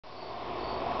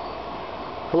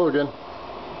Hello again.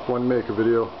 Want to make a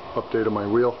video update of my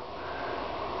wheel.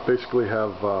 Basically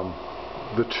have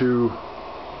the two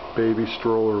baby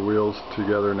stroller wheels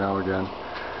together now again.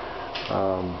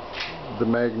 The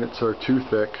magnets are too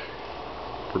thick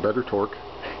for better torque,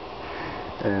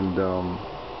 and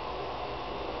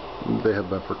they have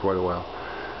been for quite a while.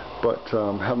 But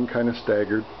have them kind of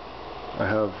staggered. I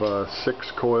have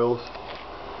 6 coils.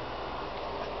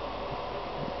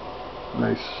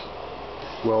 Nice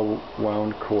well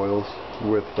wound coils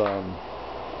with the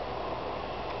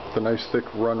nice thick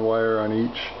run wire on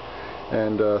each,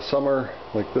 and some are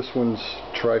like this one's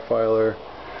tri-filer,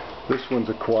 this one's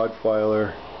a quad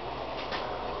filer,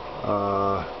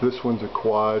 this one's a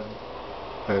quad,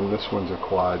 and this one's a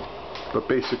quad. But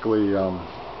basically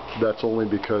that's only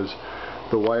because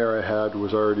the wire I had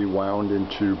was already wound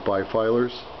into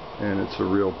bifilers, and it's a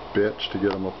real bitch to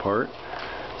get them apart.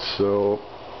 So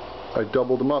I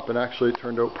doubled them up, and actually it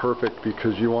turned out perfect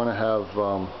because you want to have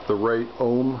the right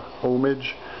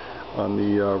ohmage on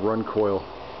the run coil.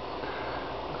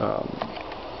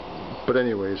 But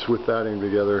anyways, with that in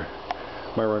together,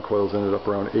 my run coils ended up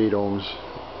around 8 ohms,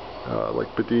 like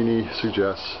Bedini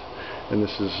suggests, and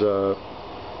this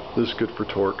is good for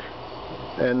torque.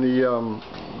 And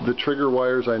the trigger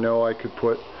wires, I know I could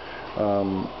put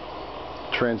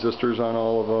transistors on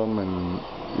all of them, and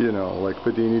you know, like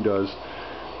Bedini does.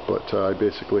 But I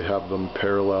basically have them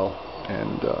parallel,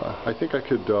 and I think I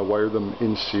could wire them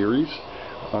in series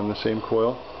on the same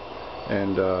coil,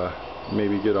 and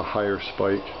maybe get a higher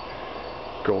spike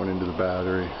going into the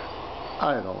battery.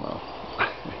 I don't know.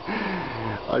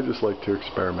 I just like to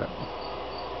experiment.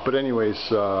 But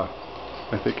anyways,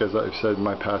 I think, as I've said in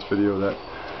my past video, that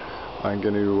I'm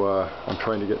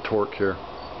trying to get torque here.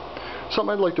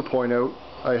 Something I'd like to point out: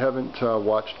 I haven't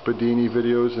watched Bedini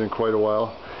videos in quite a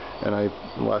while. And in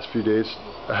the last few days,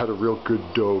 I had a real good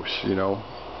dose, you know.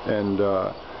 And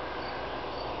a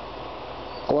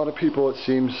lot of people, it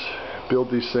seems, build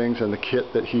these things and the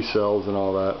kit that he sells and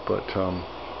all that, but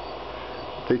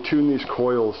they tune these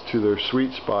coils to their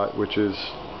sweet spot, which is,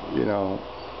 you know,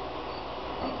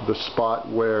 the spot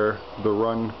where the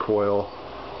run coil,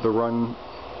 the run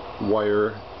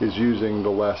wire is using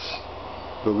the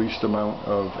least amount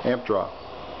of amp draw.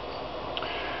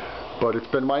 But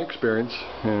it's been my experience,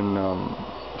 and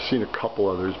seen a couple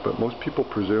others, but most people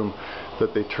presume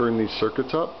that they turn these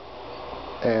circuits up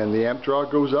and the amp draw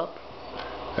goes up,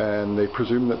 and they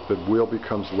presume that the wheel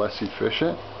becomes less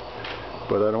efficient.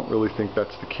 But I don't really think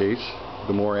that's the case.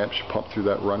 The more amps you pump through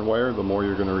that run wire, the more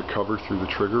you're going to recover through the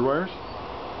trigger wires.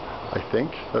 I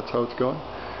think that's how it's going.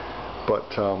 But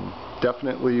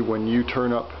definitely when you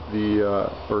turn up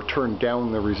or turn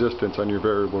down the resistance on your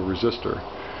variable resistor,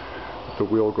 the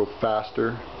wheel will go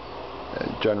faster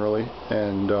generally,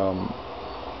 and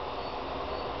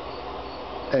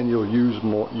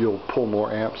you'll pull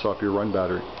more amps off your run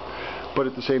battery. But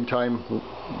at the same time,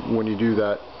 when you do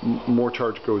that, more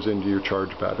charge goes into your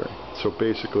charge battery. So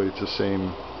basically it's the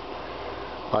same,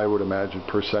 I would imagine,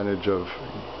 percentage of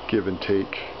give and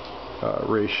take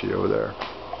ratio there.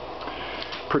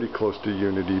 Pretty close to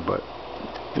unity, but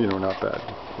you know, not bad.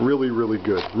 Really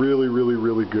good.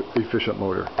 Really good, efficient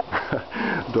motor.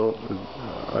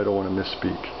 I don't want to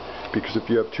misspeak, because if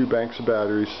you have 2 banks of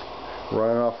batteries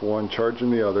running off one,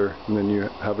 charging the other, and then you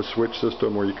have a switch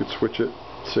system where you could switch it,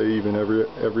 say even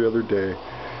every other day,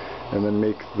 and then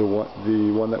make the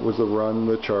one that was the run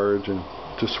the charge, and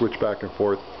just switch back and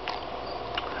forth,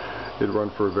 it'd run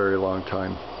for a very long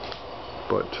time.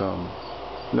 But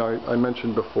no, I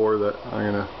mentioned before that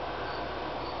I'm gonna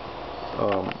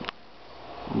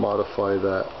modify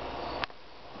that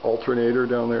alternator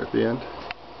down there at the end.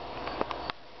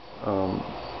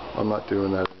 I'm not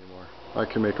doing that anymore. I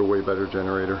can make a way better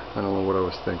generator. I don't know what I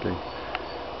was thinking,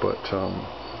 but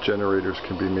generators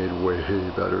can be made way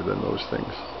better than those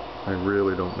things. I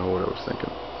really don't know what I was thinking.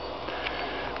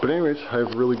 But anyways, I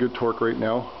have really good torque right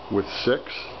now with 6.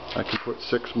 I can put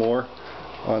 6 more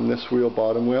on this wheel,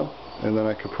 bottom wheel, and then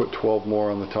I could put 12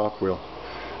 more on the top wheel.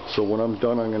 So when I'm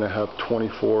done, I'm going to have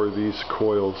 24 of these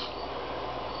coils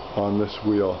on this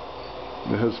wheel.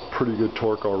 It has pretty good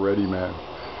torque already, man.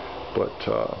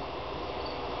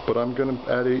 But I'm going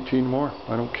to add 18 more.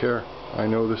 I don't care. I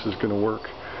know this is going to work.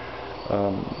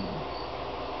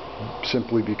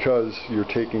 Simply because you're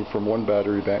taking from one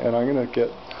battery bank, and I'm going to get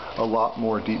a lot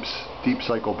more deep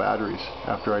cycle batteries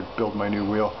after I build my new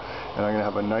wheel, and I'm going to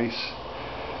have a nice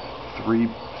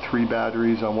three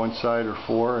batteries on one side, or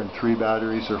 4, and 3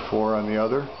 batteries or 4 on the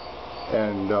other,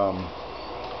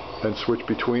 and switch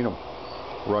between them.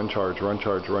 Run charge.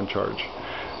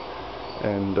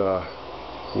 And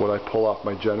what I pull off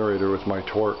my generator with my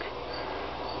torque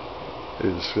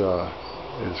is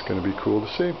going to be cool to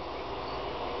see.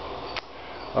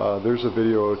 There's a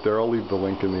video out there. I'll leave the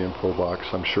link in the info box.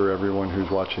 I'm sure everyone who's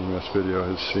watching this video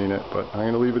has seen it, but I'm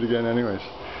going to leave it again anyways.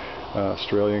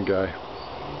 Australian guy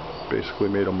basically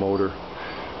made a motor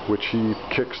which he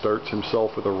kick-starts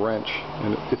himself with a wrench,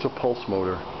 and it's a pulse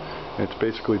motor, and it's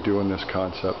basically doing this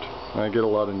concept. And I get a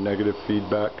lot of negative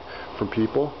feedback from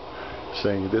people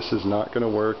saying this is not going to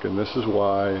work and this is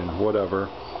why and whatever.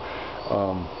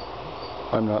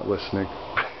 I'm not listening.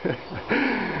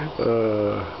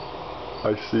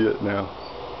 I see it now.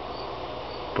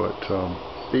 But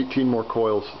 18 more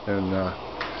coils and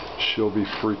she'll be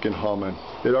freaking humming.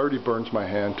 It already burns my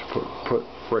hand to put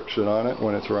friction on it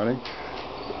when it's running.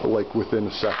 Like within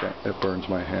a second it burns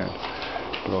my hand.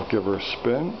 But I'll give her a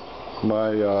spin.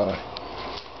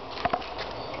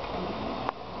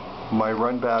 My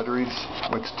run batteries,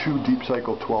 it's 2 deep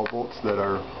cycle 12 volts that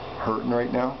are hurting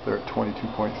right now. They're at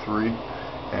 22.3,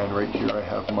 and right here I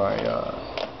have my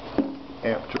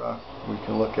amp draw we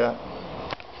can look at.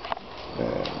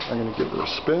 And I'm going to give her a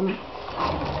spin.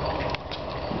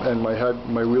 And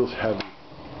my wheel's heavy.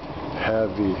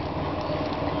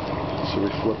 So we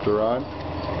flipped her on.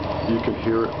 You can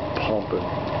hear it pumping,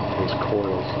 those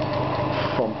coils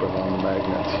thumping on the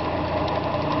magnets.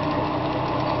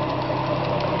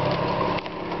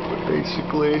 But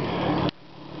basically,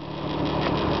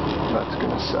 that's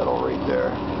going to settle right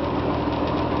there.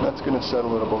 That's going to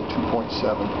settle at about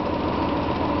 2.7.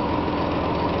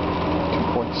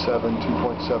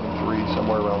 2.73,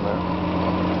 somewhere around there.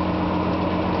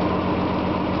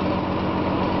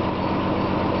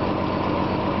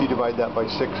 You divide that by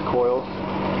 6 coils.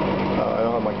 I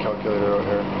don't have my calculator out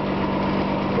here,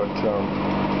 but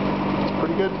it's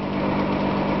pretty good.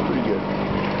 Pretty good.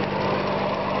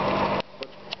 But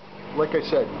like I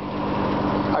said,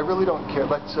 I really don't care.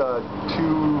 Let's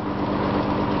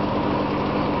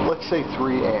say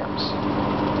 3 amps,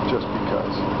 just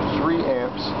because 3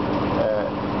 amps at,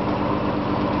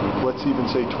 let's even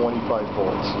say 25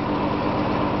 volts.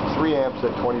 3 amps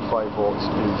at 25 volts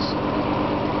is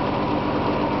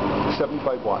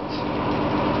 75 watts.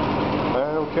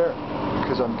 I don't care,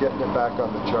 because I'm getting it back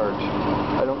on the charge.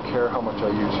 I don't care how much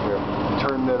I use here.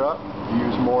 Turn it up, you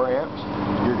use more amps,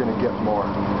 you're going to get more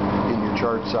in your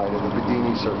charge side of the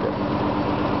Bedini circuit.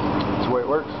 That's the way it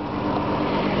works.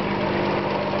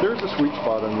 There's a sweet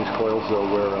spot on these coils though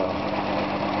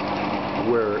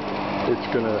where it's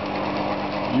going to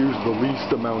use the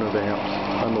least amount of amps.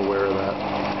 I'm aware of that.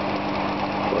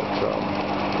 But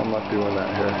I'm not doing that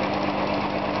here.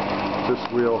 This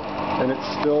wheel, and it's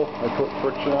still, I put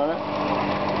friction on it,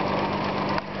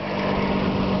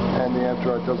 and the amp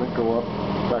draw doesn't go up,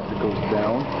 in fact it goes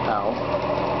down. Ow.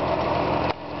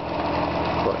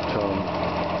 But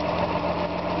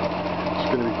it's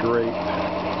going to be great.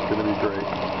 It's going to be great.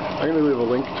 I'm going to leave a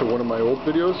link to one of my old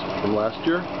videos from last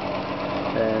year,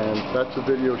 and that's a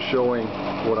video showing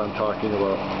what I'm talking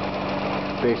about.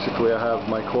 Basically I have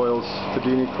my coils,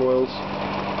 Bedini coils,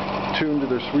 tuned to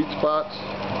their sweet spots,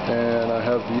 and I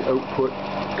have the output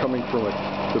coming from it.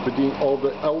 The Bedini, all the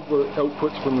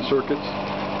outputs from the circuits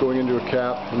going into a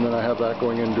cap, and then I have that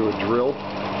going into a drill,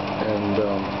 and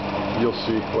you'll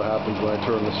see what happens when I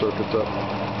turn the circuits up.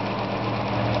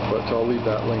 But I'll leave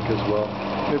that link as well.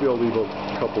 Maybe I'll leave a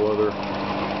couple other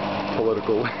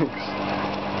political links.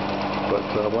 But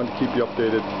I wanted to keep you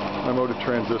updated. I'm out of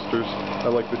transistors. I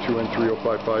like the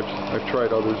 2N3055s. I've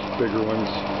tried others, bigger ones,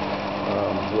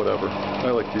 whatever.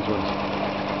 I like these ones.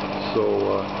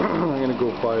 So I'm going to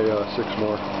go buy 6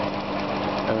 more,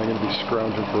 and I'm going to be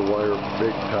scrounging for wire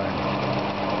big time.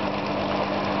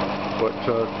 But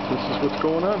this is what's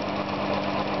going on.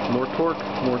 More torque,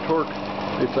 more torque.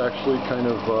 It's actually kind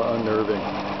of unnerving.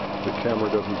 The camera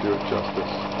doesn't do it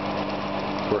justice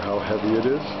for how heavy it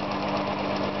is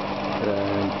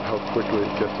and how quickly it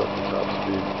gets up to top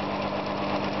speed.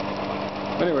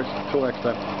 Anyways, until next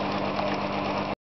time.